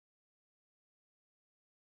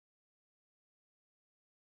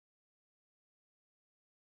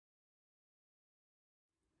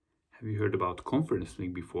Have you heard about Conference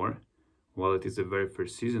League before? Well, it is the very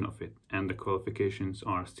first season of it, and the qualifications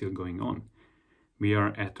are still going on. We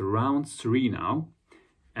are at round 3 now,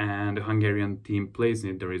 and the Hungarian team plays in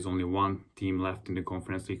it. There is only one team left in the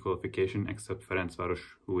Conference League qualification, except Ferencváros,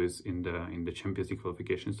 who is in the Champions League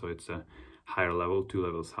qualification, so it's a higher level, 2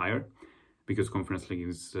 levels higher, because Conference League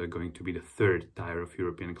is going to be the 3rd tier of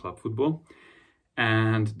European club football.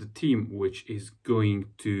 And the team which is going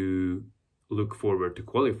to look forward to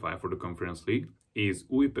qualify for the Conference League is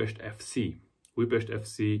ÚJPEST FC. ÚJPEST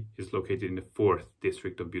FC is located in the 4th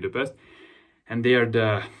district of Budapest, and they are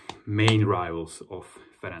the main rivals of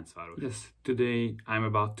Ferencváros. Yes, today I'm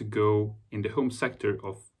about to go in the home sector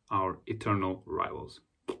of our eternal rivals.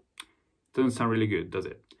 Doesn't sound really good, does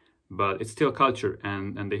it? But it's still culture,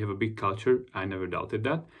 and they have a big culture. I never doubted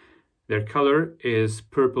that. Their color is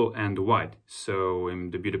purple and white. So in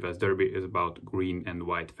the Budapest Derby is about green and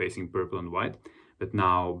white facing purple and white. But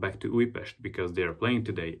now back to ÚJPEST, because they are playing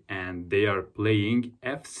today, and they are playing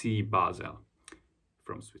FC Basel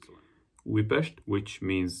from Switzerland. ÚJPEST, which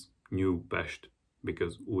means New Pest,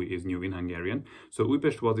 because Új is new in Hungarian. So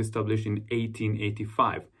ÚJPEST was established in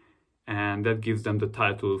 1885, and that gives them the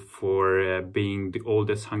title for being the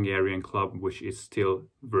oldest Hungarian club which is still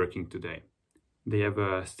working today. They have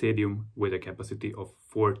a stadium with a capacity of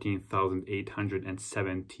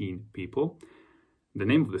 14,817 people. The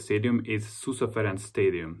name of the stadium is Susa Ferenc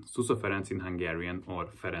Stadium. Susa Ferenc in Hungarian, or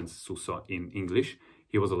Ferenc Susa in English.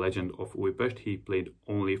 He was a legend of ÚJPEST. He played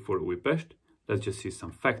only for ÚJPEST. Let's just see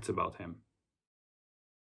some facts about him.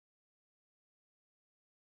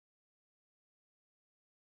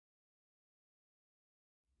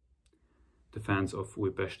 The fans of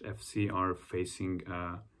ÚJPEST FC are facing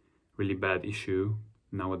a really bad issue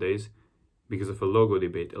nowadays because of a logo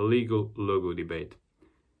debate, a legal logo debate.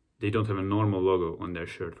 They don't have a normal logo on their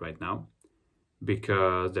shirt right now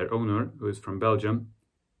because their owner, who is from Belgium,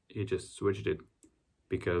 he just switched it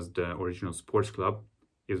because the original sports club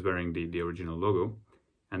is wearing the original logo,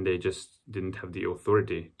 and they just didn't have the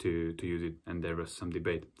authority to use it, and there was some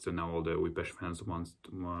debate. So now all the ÚJPEST fans want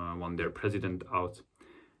their president out,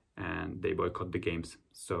 and they boycott the games.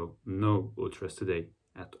 So no ultras today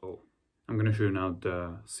at all. I'm gonna show you now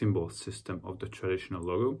the symbol system of the traditional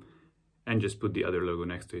logo, and just put the other logo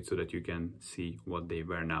next to it so that you can see what they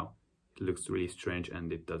wear now. It looks really strange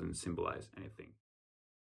and it doesn't symbolize anything.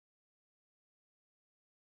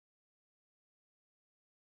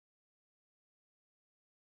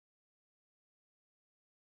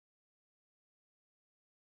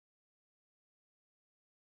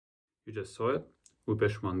 You just saw it.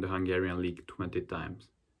 ÚJPEST won the Hungarian League 20 times,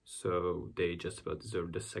 so they just about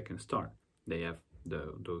deserve the 2nd star. They have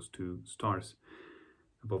those 2 stars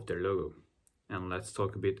above their logo. And let's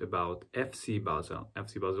talk a bit about FC Basel.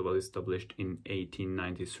 FC Basel was established in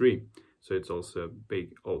 1893, so it's also a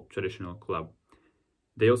big old traditional club.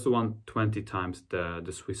 They also won 20 times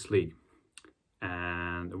the Swiss League.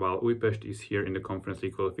 And while ÚJPEST is here in the Conference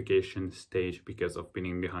League qualification stage because of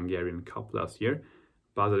winning the Hungarian Cup last year,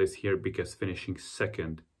 Basel is here because finishing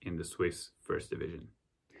 2nd in the Swiss 1st division.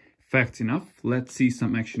 Facts enough, let's see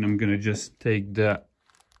some action. I'm gonna just take the...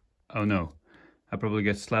 oh no, I probably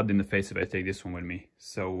get slapped in the face if I take this one with me.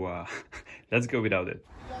 So let's go without it.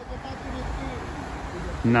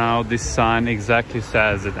 Now this sign exactly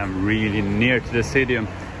says that I'm really near to the stadium.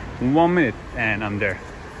 1 minute and I'm there.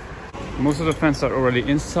 Most of the fans are already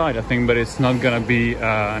inside, I think, but it's not gonna be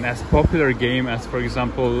an as popular game as, for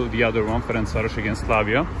example, the other one, Ferencváros against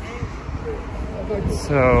Slavia.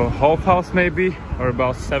 So half house maybe, or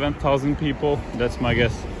about 7,000 people, that's my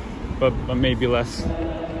guess, but maybe less.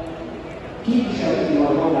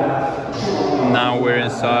 Now we're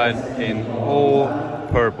inside in all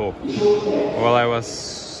purple. Well, I was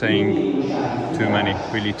saying too many,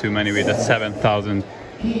 really too many with that 7,000.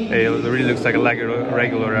 It really looks like a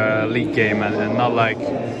regular league game, and not like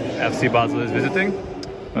FC Basel is visiting.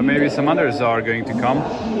 But maybe some others are going to come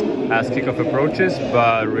as kickoff approaches,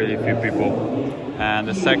 but really few people. And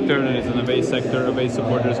the sector is an away sector. Away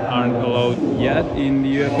supporters aren't allowed yet in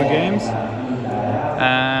the UEFA games.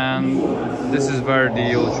 And this is where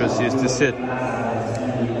the ultras used to sit.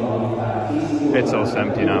 It's also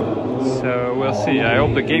empty now. So we'll see. I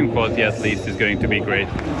hope the game quality at least is going to be great.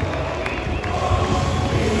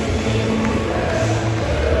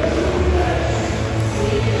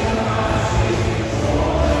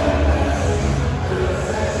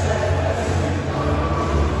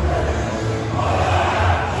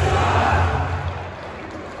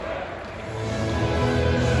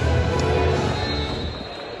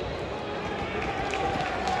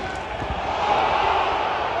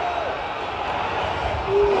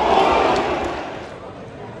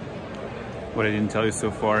 what I didn't tell you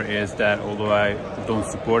so far is that although I don't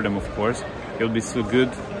support them, of course, it will be so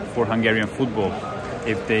good for Hungarian football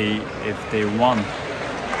if they won,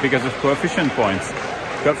 because of coefficient points.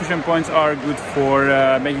 Coefficient points are good for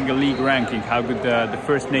making a league ranking, how good the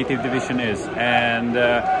first native division is, and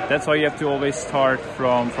that's why you have to always start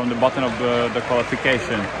from the bottom of the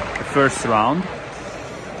qualification, the first round.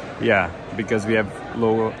 Yeah, because we have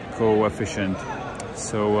low coefficient.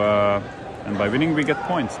 So and by winning we get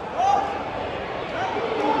points.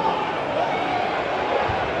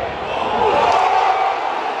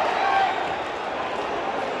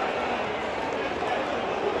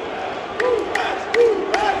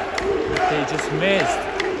 They just missed.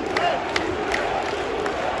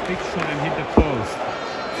 Big shot and hit the post.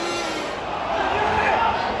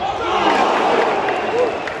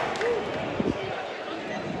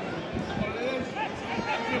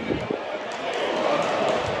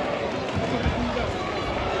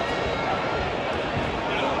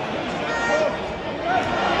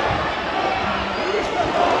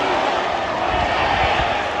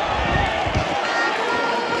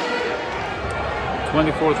 The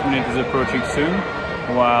 24th minute is approaching soon,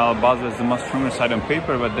 while Basel is the much stronger side on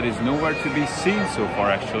paper, but that is nowhere to be seen so far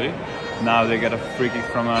actually. Now they get a free kick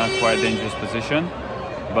from a quite dangerous position,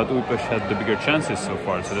 but ÚJPEST had the bigger chances so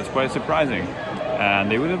far, so that's quite surprising. And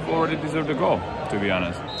they would have already deserved a goal, to be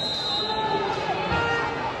honest.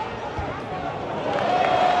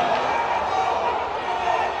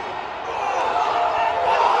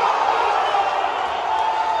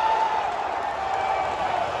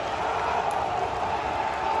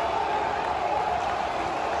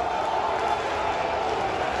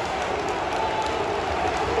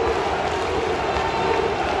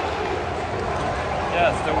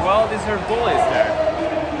 Yes, the well-deserved goal is there.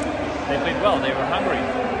 They played well, they were hungry.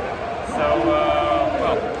 So,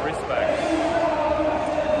 well, respect.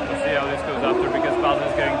 We'll see how this goes after, because Basel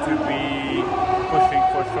is going to be pushing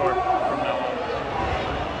for sure from now on.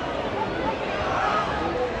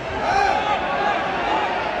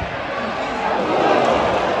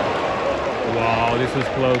 Wow, this was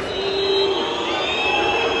close.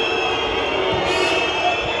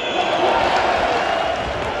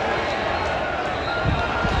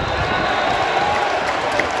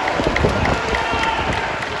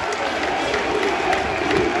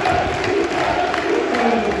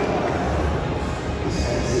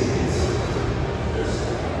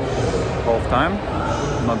 Time,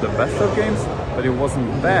 not the best of games, but it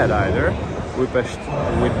wasn't bad either. ÚJPEST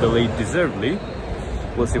with the lead deservedly.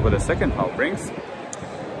 We'll see what the second half brings.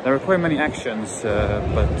 There were quite many actions,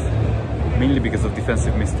 but mainly because of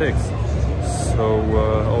defensive mistakes. So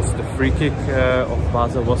also the free kick of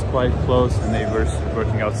Basel was quite close, and they were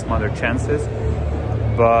working out some other chances,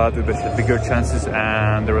 but ÚJPEST had bigger chances.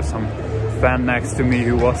 And there was some fan next to me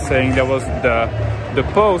who was saying that was the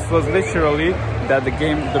post was literally that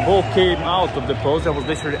the ball came out of the post. That was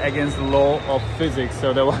literally against the law of physics.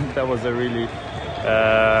 So that was a really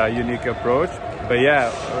unique approach. But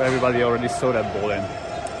yeah, everybody already saw that ball in.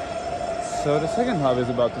 So the second half is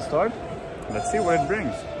about to start. Let's see what it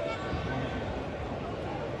brings.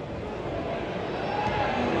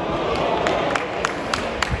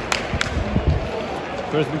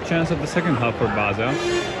 First big chance of the second half for Basel.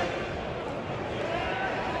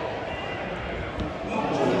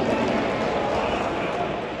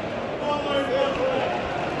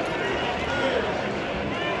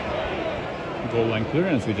 Goal line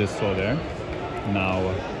clearance we just saw there. Now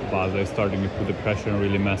Basel is starting to put the pressure on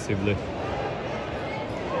really massively.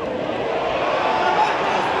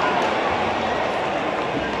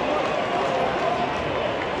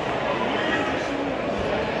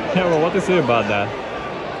 Yeah, well, what to say about that?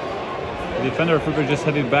 The defender of ÚJPEST just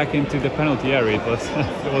had it back into the penalty area.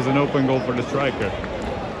 It was an open goal for the striker.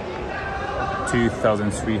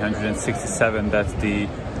 2,367, that's the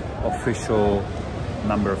official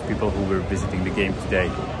number of people who were visiting the game today.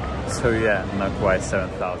 So yeah, not quite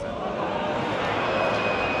 7,000.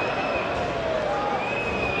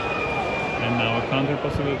 And now a counter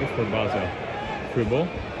possibility for Basel. Free ball.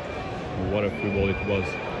 What a free ball it was.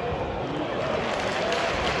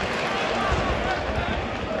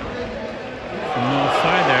 No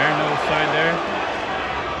side there.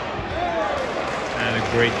 And a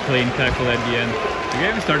great clean tackle at the end. The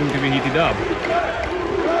game is starting to be heated up.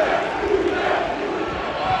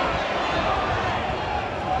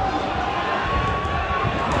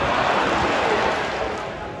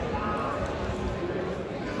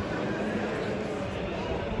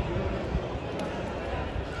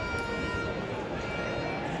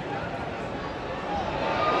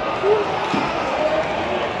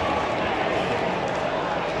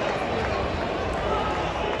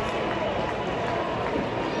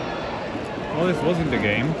 Socialist was in the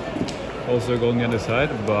game, also a goal on the other side,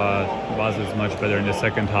 but Basel is much better in the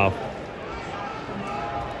second half.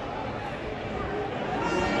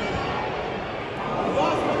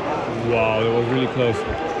 Wow, that was really close,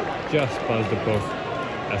 just past the post,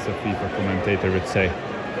 as a FIFA commentator would say.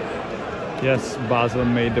 Yes, Basel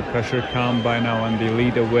made the pressure count by now and they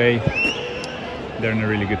lead away. They're in a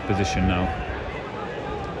really good position now.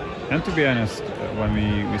 And to be honest, when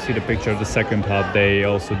we see the picture of the second half, they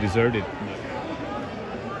also deserved it.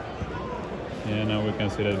 Yeah, now we can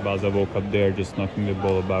see that Basel woke up there, just knocking the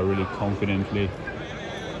ball about really confidently.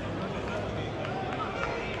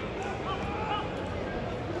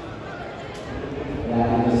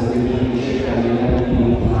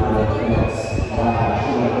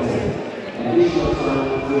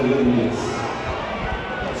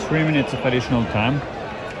 Three minutes of additional time.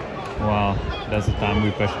 Wow, that's the time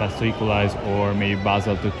ÚJPEST has to equalize, or maybe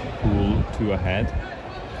Basel to pull 2 ahead.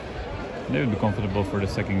 They would be comfortable for the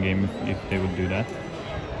second game if they would do that.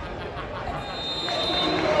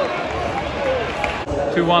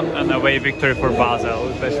 2-1 and away victory for Basel.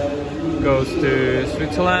 ÚJPEST goes to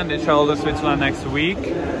Switzerland. They travel to Switzerland next week.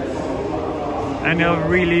 And a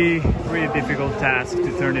really difficult task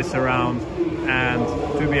to turn this around. And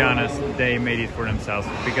to be honest, they made it for themselves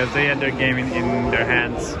because they had their game in their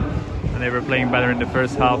hands and they were playing better in the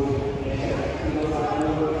first half.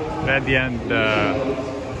 But at the end,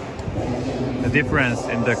 the difference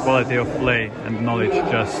in the quality of play and knowledge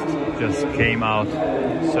just came out.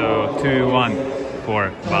 So 2-1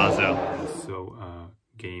 for Basel. So a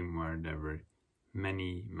game where there were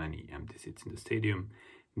many empty seats in the stadium.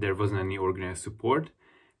 There wasn't any organized support,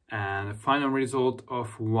 and a final result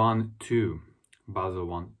of 1-2. Basel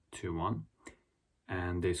won 2-1,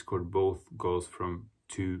 and they scored both goals from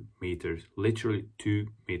 2 meters, literally 2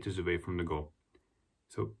 meters away from the goal.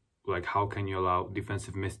 So, like, how can you allow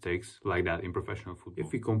defensive mistakes like that in professional football?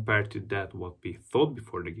 If we compare to that what we thought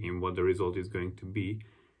before the game, what the result is going to be,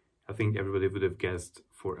 I think everybody would have guessed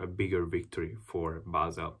for a bigger victory for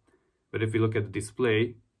Basel. But if we look at the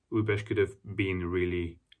display, ÚJPEST could have been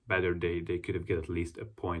really better. They could have get at least a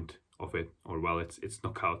point of it, or well, it's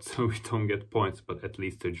knockout, so we don't get points, but at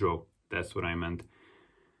least a draw. That's what I meant.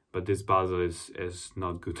 But this Basel is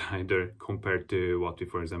not good either compared to what we,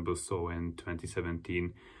 for example, saw in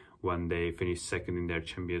 2017 when they finished second in their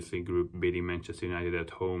Champions League group, beating Manchester United at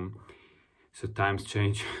home. So times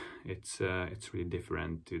change. It's really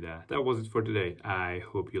different to that. That was it for today. I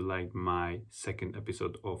hope you liked my second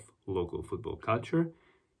episode of Local Football Culture.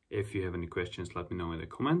 If you have any questions, let me know in the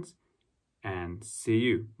comments. And see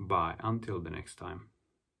you. Bye. Until the next time.